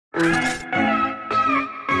Alright,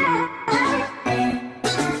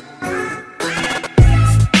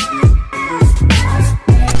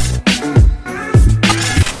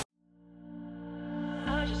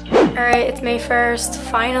 it's May 1st,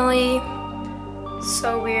 finally.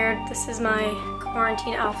 So weird. This is my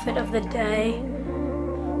quarantine outfit of the day.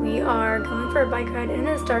 We are going for a bike ride and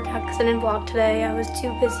it's dark out because I didn't vlog today. I was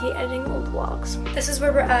too busy editing old vlogs. This is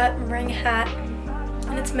where we're at. I'm wearing a hat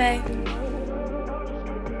and it's May.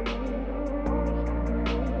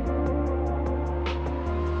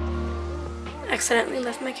 Accidentally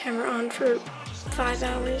left my camera on for 5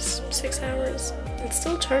 hours, 6 hours, and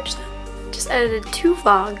still charged them. Just edited 2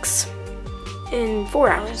 vlogs in 4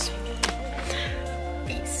 hours.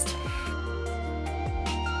 Beast.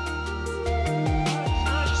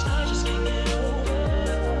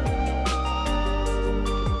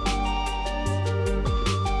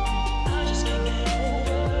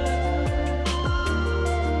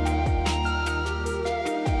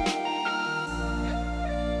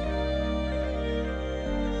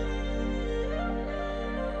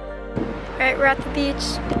 Alright, we're at the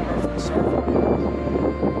beach.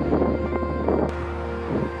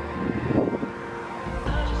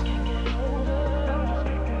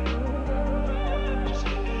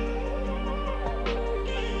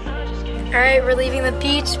 Alright, we're leaving the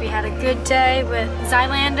beach. We had a good day with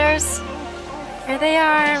Zylanders. Here they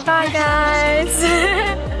are. Bye, guys.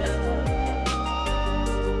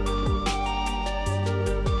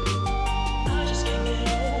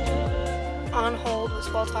 On hold with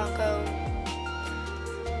Swell Taco.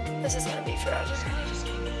 This is gonna be forever.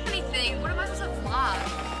 Anything. What am I supposed to vlog?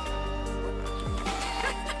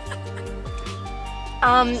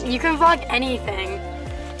 You can vlog anything.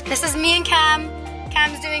 This is me and Cam.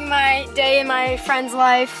 Cam's doing my day in my friend's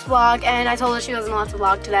life vlog, and I told her she wasn't allowed to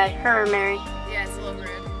vlog today. Her or Mary. Yeah, it's a little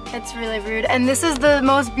rude. It's really rude. And this is the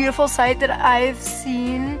most beautiful sight that I've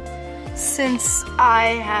seen since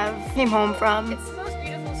I have came home from. It's the most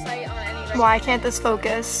beautiful sight on any regular. Why can't this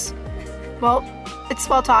focus? Well, it's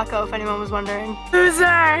Swell Taco, if anyone was wondering. Loser!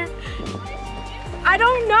 I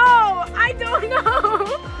don't know! I don't know!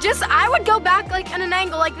 Just, I would go back like in an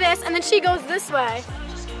angle like this, and then she goes this way.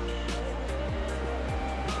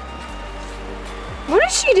 What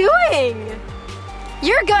is she doing?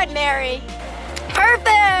 You're good, Mary.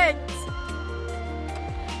 Perfect!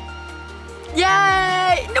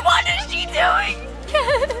 Yay! What is she doing?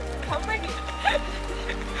 Oh my god.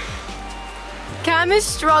 Cam is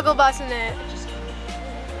struggle busting it.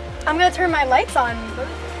 I'm gonna turn my lights on.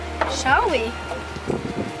 Shall we?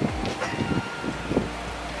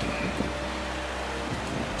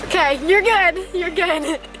 Okay, you're good. You're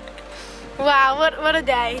good. Wow, what a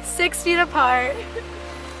day. 6 feet apart.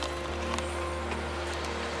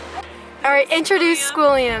 Alright, introduce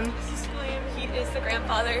Squilliam. This is William. He is the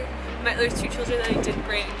grandfather. There's 2 children that I didn't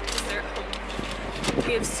bring because they're at home.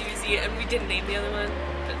 We have Susie, and we didn't name the other one.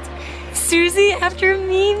 But it's okay. Susie after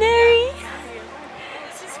me, Mary?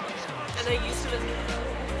 This is and I used him as a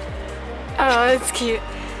Oh, that's cute.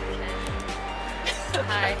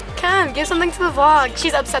 Hi. Cam, give something to the vlog.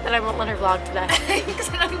 She's upset that I won't let her vlog today. Because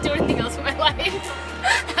I don't do anything else with my life.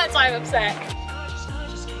 That's why I'm upset.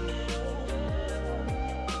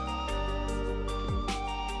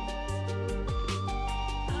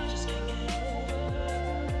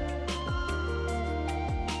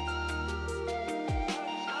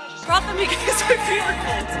 brought them because my feet were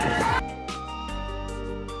cold.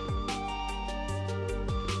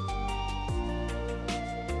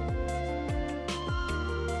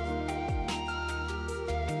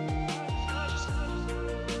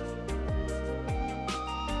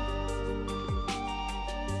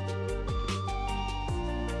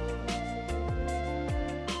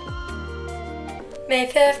 May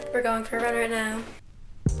 5th, we're going for a run right now.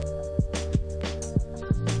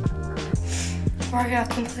 Workout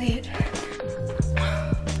complete.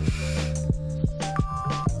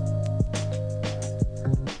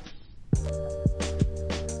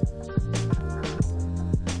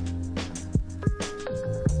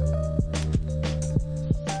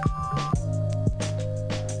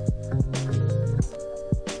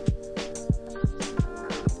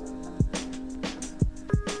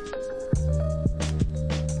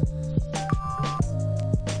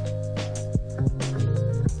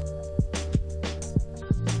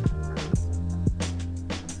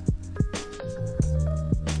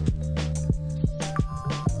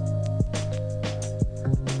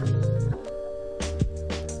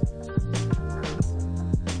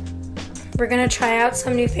 We're gonna try out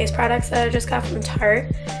some new face products that I just got from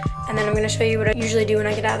Tarte, and then I'm gonna show you what I usually do when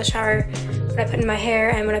I get out of the shower, what I put in my hair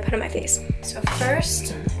and what I put on my face. So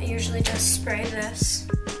first, I usually just spray this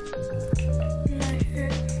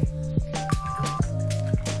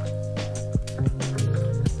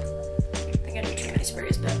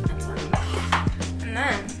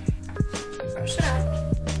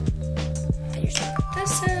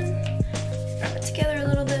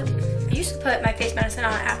put my face medicine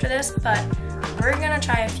on after this, but we're gonna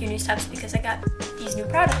try a few new steps because I got these new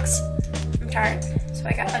products from Tarte. So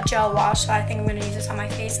I got a gel wash, so I think I'm gonna use this on my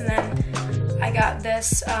face, and then I got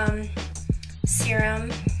this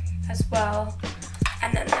serum as well,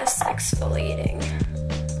 and then this exfoliating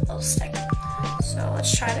little stick. So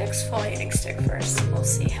let's try the exfoliating stick first. We'll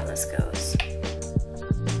see how this goes.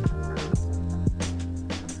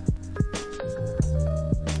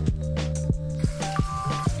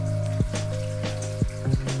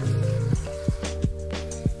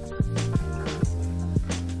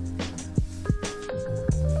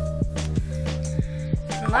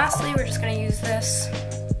 And lastly, we're just gonna use this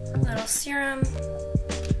little serum.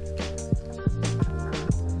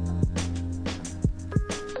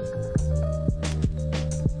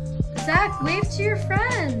 Zach, wave to your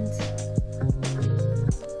friend.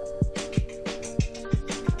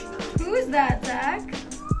 Who is that, Zach?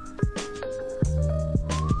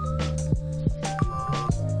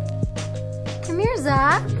 Come here,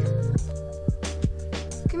 Zach.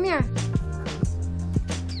 Come here.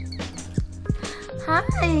 Hi.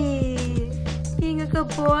 Being a good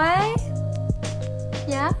boy?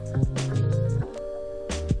 Yeah?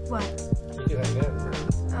 What? You can hang out.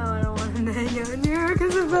 Oh, I don't want him to hang out in here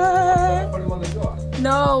because of that. What do you want to do?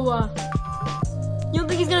 No. You don't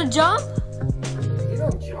think he's gonna jump? He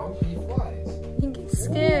don't jump, he flies. He gets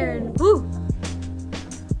scared. Woo!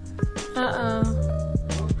 Uh-oh.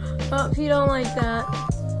 Oh, you don't like that.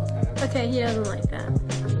 Okay, he doesn't like that.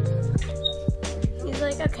 He's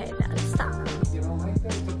like, okay, Dad, stop. You don't like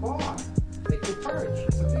that? It's a ball. Like your perch.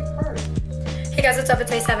 It's a big perch. Hey guys, what's up? It's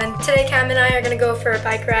May 7th. Today Cam and I are gonna go for a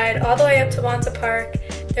bike ride all the way up to Wanta Park.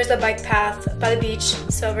 There's a bike path by the beach,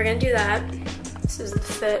 so we're gonna do that. This is the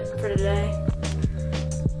fit for today.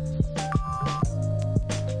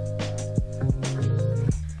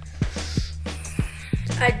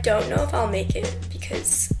 I don't know if I'll make it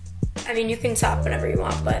because, I mean, you can stop whenever you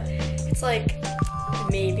want, but it's like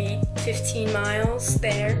maybe 15 miles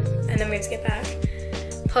there, and then we have to get back.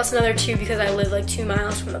 Plus another 2 because I live like 2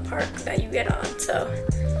 miles from the park that you get on, so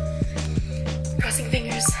crossing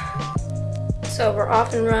fingers. So we're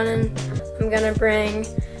off and running. I'm gonna bring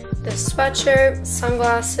the sweatshirt,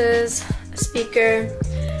 sunglasses, a speaker,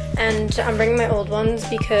 and I'm bringing my old ones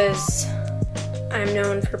because I'm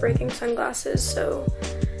known for breaking sunglasses, so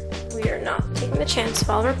we are not taking the chance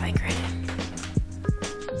while we're bike riding.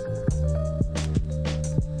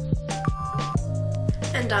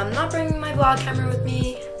 And I'm not bringing my vlog camera with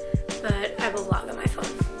me, but I will vlog on my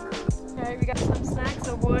phone. Alright, we got some snacks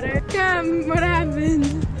of water. Cam, what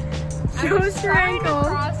happened? I was trying to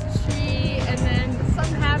cross the street and then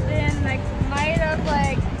something happened. Like, might have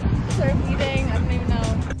like started bleeding. I don't even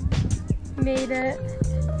know. Made it.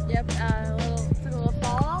 Yep, took a little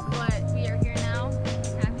fall, but we are here now.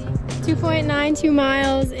 Happy. 2.92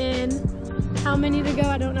 miles in. How many to go?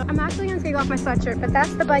 I don't know. I'm actually gonna take off my sweatshirt, but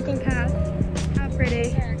that's the biking path. How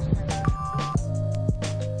pretty.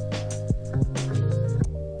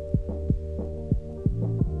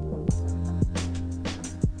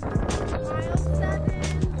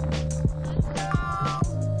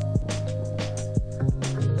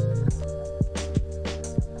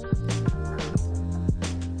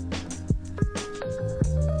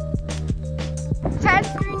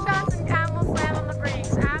 Screenshots and Cam will slam on the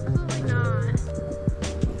brakes. Absolutely not.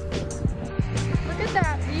 Look at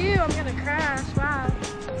that view. I'm gonna crash. Wow.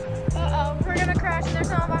 Uh-oh. We're gonna crash and there's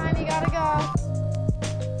someone behind me. Gotta go.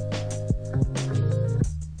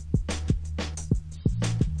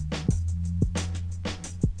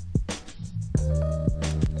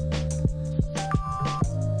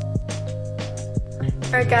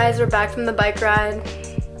 Alright guys, we're back from the bike ride.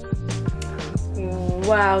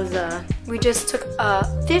 Wowza. We just took a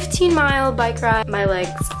 15-mile bike ride. My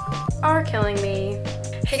legs are killing me.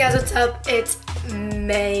 Hey guys, what's up? It's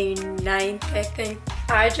May 9th, I think.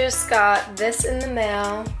 I just got this in the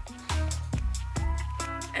mail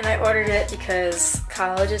and I ordered it because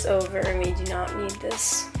college is over and we do not need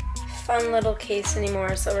this fun little case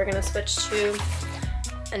anymore, so we're gonna switch to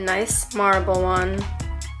a nice marble one.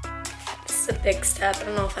 This is a big step. I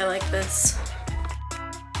don't know if I like this.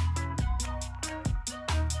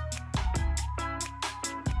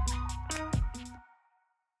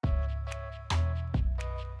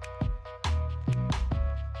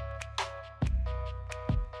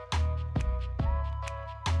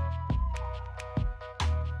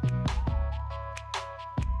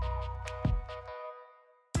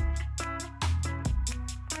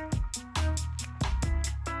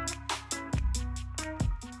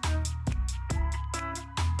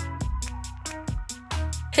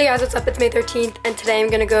 Hey guys, what's up? It's May 13th and today I'm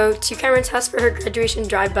gonna go to Cameron's house for her graduation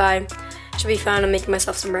drive-by. Should be fun. I'm making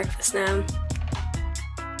myself some breakfast now.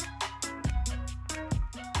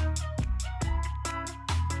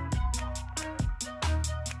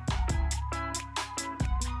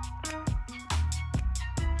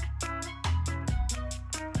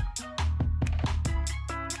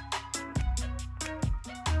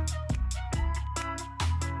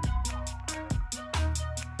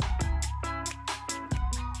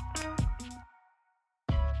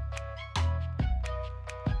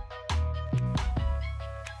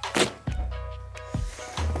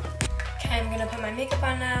 I'm gonna put my makeup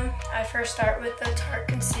on now. I first start with the Tarte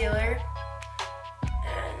concealer,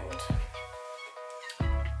 and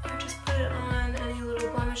I just put it on any little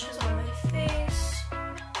blemishes on my face.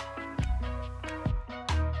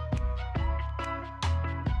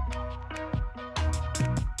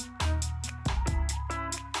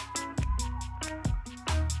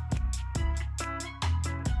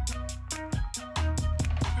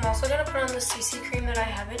 I'm also gonna put on the CC cream that I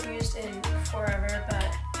haven't used in forever,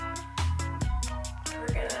 but we're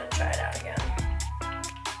gonna try it out again.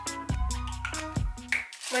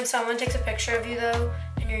 When someone takes a picture of you though,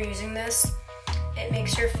 and you're using this, it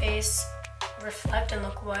makes your face reflect and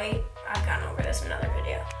look white. I've gotten over this in another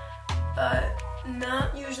video, but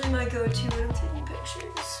not usually my go-to when I'm taking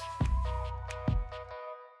pictures.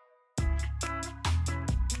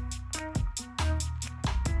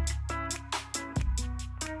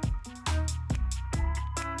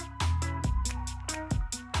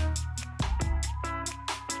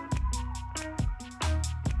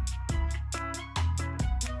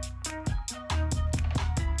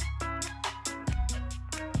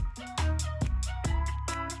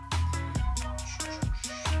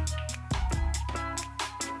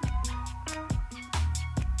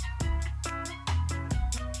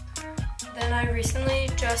 Then I recently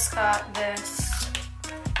just got this,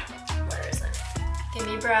 where is it?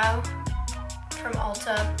 Gimme Brow from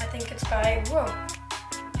Ulta. I think it's by,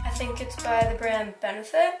 I think it's by the brand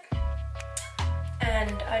Benefit.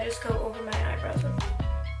 And I just go over my eyebrows with it.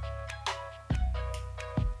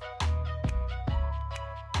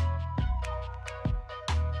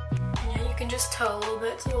 And yeah, you can just tell a little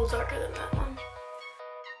bit, it's a little darker than that one.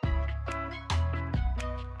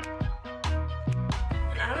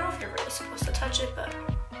 Supposed to touch it, but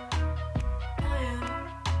I am.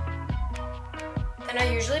 Then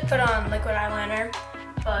I usually put on liquid eyeliner,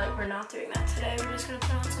 but we're not doing that today. We're just gonna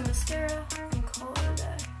put on some mascara and call it a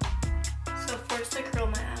day. So first I curl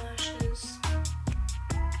my eyelashes,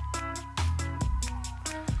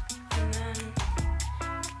 and then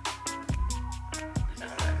put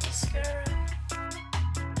on my mascara.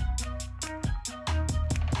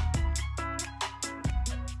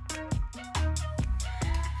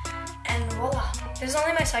 And voila. This is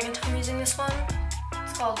only my second time using this one.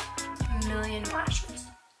 It's called Million Lashes.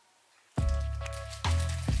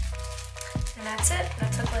 And that's it.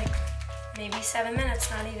 That took like maybe 7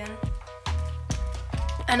 minutes, not even.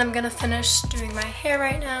 And I'm gonna finish doing my hair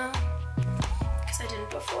right now, because I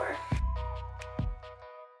didn't before.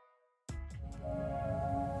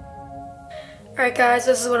 Alright guys,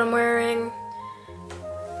 this is what I'm wearing.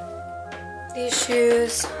 These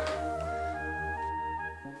shoes.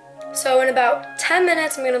 So in about 10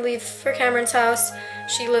 minutes, I'm gonna leave for Cameron's house.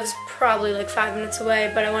 She lives probably like 5 minutes away,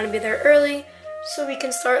 but I wanna be there early so we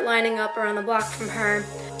can start lining up around the block from her.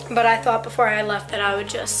 But I thought before I left that I would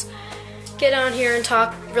just get on here and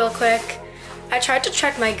talk real quick. I tried to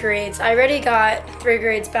check my grades. I already got 3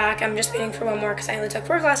 grades back. I'm just waiting for 1 more because I only took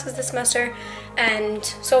 4 classes this semester. And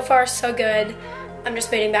so far, so good. I'm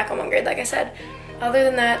just waiting back on 1 grade, like I said. Other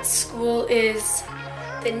than that, school is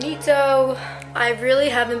finito. I really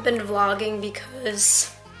haven't been vlogging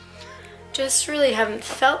because just really haven't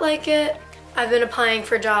felt like it. I've been applying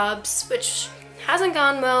for jobs, which hasn't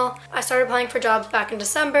gone well. I started applying for jobs back in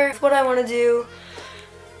December. What I want to do,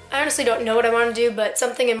 I honestly don't know what I want to do, but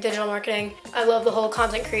something in digital marketing. I love the whole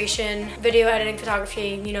content creation, video editing,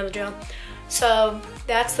 photography, you know the drill. So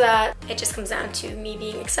that's that. It just comes down to me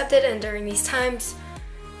being accepted, and during these times,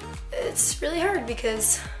 it's really hard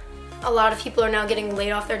because a lot of people are now getting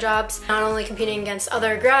laid off their jobs, not only competing against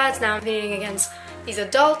other grads, now competing against these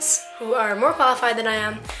adults who are more qualified than I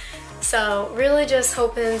am. So really just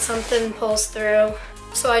hoping something pulls through.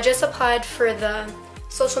 So I just applied for the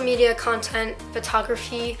social media content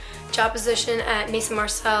photography job position at Maison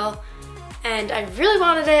Marcel, and I really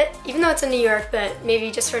wanted it, even though it's in New York, but maybe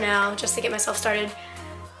just for now, just to get myself started.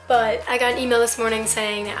 But I got an email this morning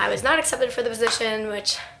saying that I was not accepted for the position,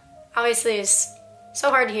 which obviously is so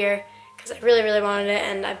hard to hear because I really, really wanted it,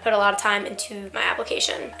 and I put a lot of time into my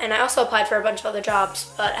application. And I also applied for a bunch of other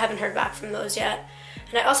jobs, but I haven't heard back from those yet.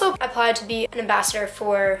 And I also applied to be an ambassador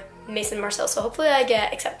for Mason Marcel, so hopefully I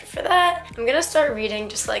get accepted for that. I'm gonna start reading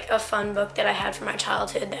just like a fun book that I had from my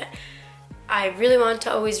childhood that I really wanted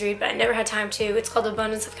to always read, but I never had time to. It's called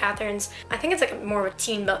Abundance of Catherines. I think it's like more of a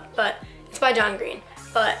teen book, but it's by John Green.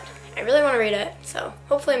 But I really want to read it, so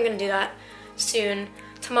hopefully I'm gonna do that soon.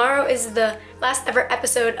 Tomorrow is the last ever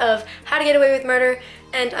episode of How to Get Away with Murder,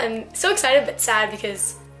 and I'm so excited but sad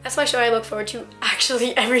because that's my show I look forward to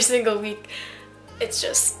actually every single week. It's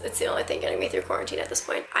the only thing getting me through quarantine at this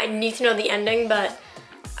point. I need to know the ending, but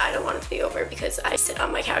I don't want it to be over because I sit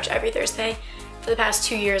on my couch every Thursday for the past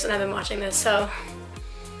 2 years and I've been watching this, so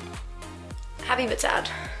happy but sad.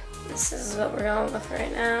 This is what we're going with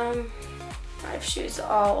right now. I have shoes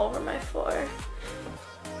all over my floor.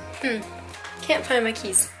 Can't find my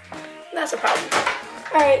keys. That's a problem.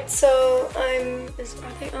 Alright, so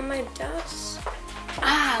are they on my desk?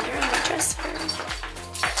 Ah, they're on my dresser.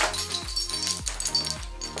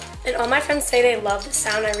 And all my friends say they love the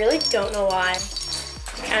sound. I really don't know why.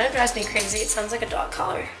 It kind of drives me crazy. It sounds like a dog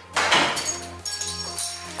collar.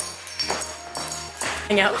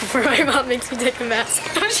 Hang out before my mom makes me take a mask.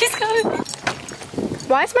 Oh, she's coming.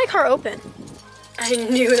 Why is my car open? I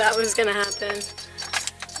knew that was gonna happen.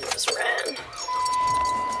 I just ran.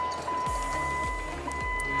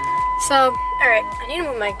 So, alright, I need to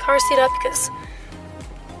move my car seat up because,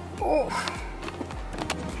 ooh.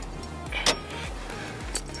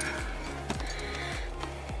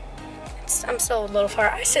 I'm still a little far.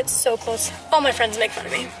 I sit so close. All my friends make fun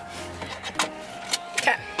of me.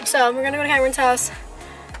 Okay, so we're gonna go to Cameron's house,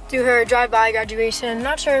 do her drive-by graduation.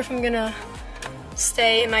 Not sure if I'm gonna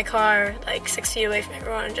stay in my car like 6 feet away from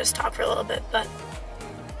everyone and just talk for a little bit, but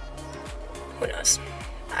who knows?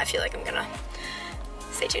 I feel like I'm gonna.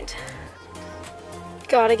 Stay tuned.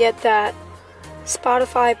 Gotta get that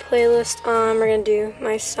Spotify playlist on. We're gonna do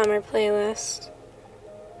my summer playlist.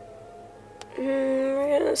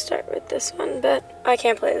 We're gonna start with this one, but I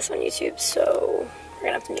can't play this on YouTube, so we're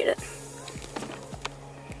gonna have to mute it.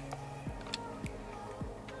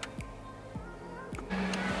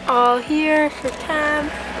 All here for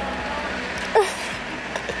Cam.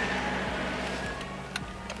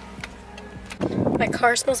 My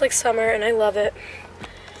car smells like summer and I love it.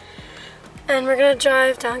 And we're gonna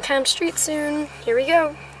drive down Cam Street soon. Here we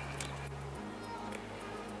go.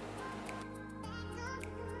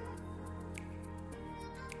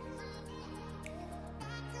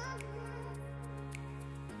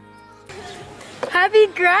 Happy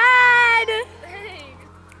grad! Thanks.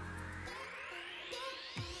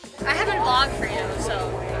 I haven't vlogged for you, so.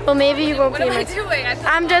 Well, maybe you won't What be am in I my. doing?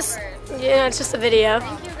 I'm just. Yeah, it's just a video.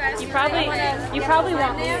 Thank you guys. You probably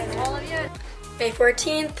won't be. All of you. May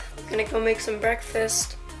 14th. Gonna go make some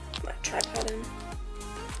breakfast. Put my tripod in.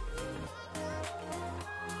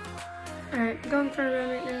 Alright, going for a run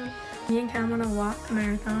right now. Me and Cam wanna walk a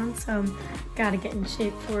marathon, so gotta get in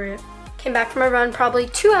shape for it. Came back from a run probably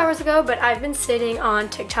 2 hours ago, but I've been sitting on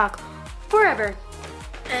TikTok forever.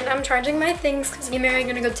 And I'm charging my things because me and Mary are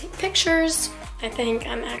gonna go take pictures. I think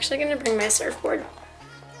I'm actually gonna bring my surfboard.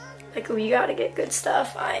 Like, we gotta get good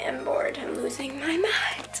stuff. I am bored. I'm losing my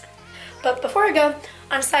mind. But before I go,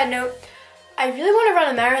 on a side note, I really want to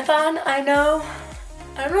run a marathon. I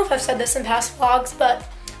don't know if I've said this in past vlogs, but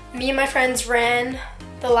me and my friends ran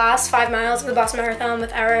the last 5 miles of the Boston Marathon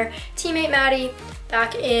with our teammate Maddie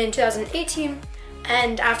back in 2018.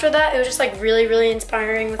 And after that, it was just like really, really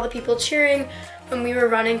inspiring with all the people cheering when we were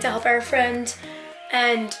running to help our friend.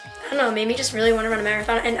 And I don't know, made me just really want to run a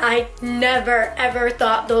marathon. And I never, ever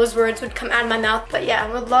thought those words would come out of my mouth. But yeah,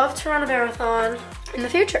 I would love to run a marathon in the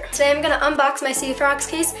future. Today I'm gonna unbox my Sea Frogs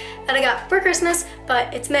case that I got for Christmas,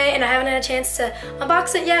 but it's May and I haven't had a chance to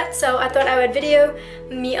unbox it yet, so I thought I would video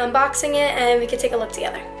me unboxing it and we could take a look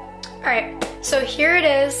together. Alright, so here it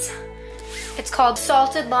is. It's called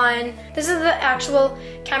Salted Line. This is the actual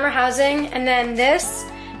camera housing, and then this,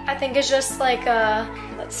 I think, is just like a,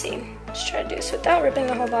 let's see, let's try to do this without ripping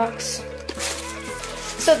the whole box.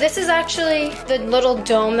 So this is actually the little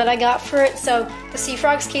dome that I got for it. So the Sea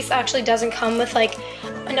Frogs case actually doesn't come with like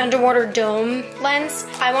an underwater dome lens.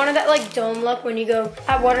 I wanted that like dome look when you go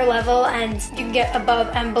at water level and you can get above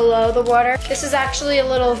and below the water. This is actually a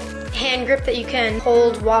little hand grip that you can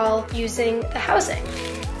hold while using the housing.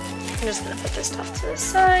 I'm just gonna put this stuff to the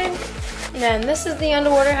side. And then this is the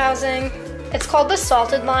underwater housing. It's called the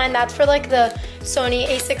Salted Line. That's for like the Sony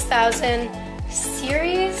a6000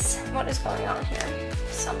 series. What is going on here?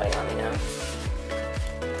 Somebody let me know.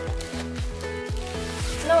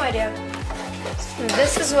 No idea. So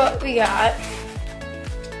this is what we got.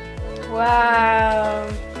 Wow.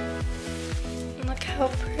 Look how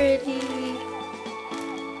pretty.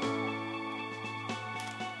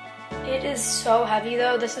 It is so heavy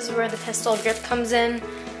though. This is where the pistol grip comes in.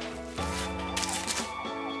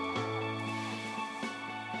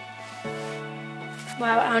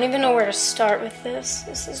 Wow, I don't even know where to start with this.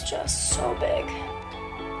 This is just so big.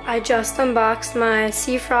 I just unboxed my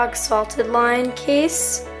Seafrog Salted Line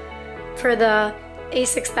case for the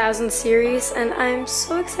A6000 series, and I'm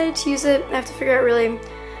so excited to use it. I have to figure out really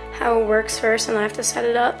how it works first, and I have to set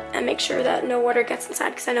it up and make sure that no water gets inside,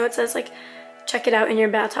 because I know it says like check it out in your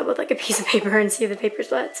bathtub with like a piece of paper and see if the paper's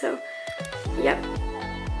wet. So yep,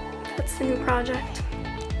 that's the new project.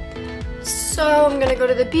 So I'm gonna go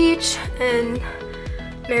to the beach and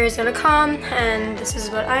Mary's gonna come, and this is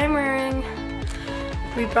what I'm wearing.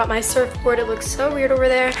 We brought my surfboard. It looks so weird over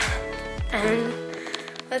there, and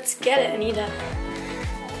let's get it. I need to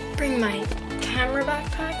bring my camera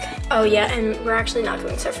backpack. Oh yeah, and we're actually not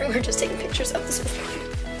going surfing. We're just taking pictures of the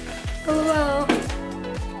surfboard. LOL.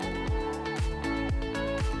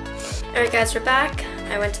 Alright guys, we're back.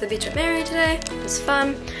 I went to the beach with Mary today. It was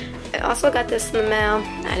fun. I also got this in the mail.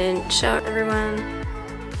 I didn't show everyone.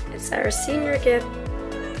 It's our senior gift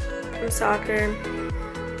from soccer.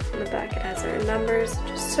 On the back it has our numbers,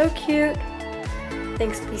 which is so cute.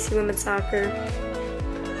 Thanks BC Women's Soccer.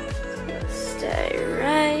 Stay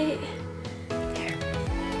right there.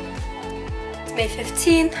 It's May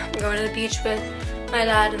 15th. I'm going to the beach with my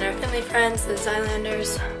dad and our family friends, the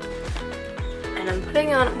Zylanders. And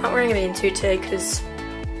I'm not wearing a bathing suit today because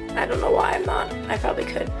I don't know why I'm not. I probably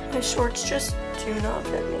could. My shorts just do not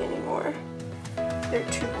fit me anymore. They're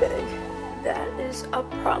too big. That is a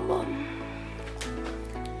problem.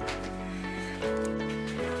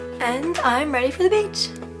 And I'm ready for the beach.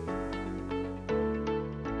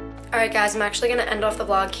 Alright guys, I'm actually gonna end off the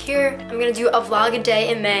vlog here. I'm gonna do a vlog a day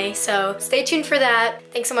in May, so stay tuned for that.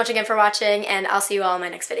 Thanks so much again for watching, and I'll see you all in my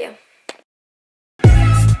next video.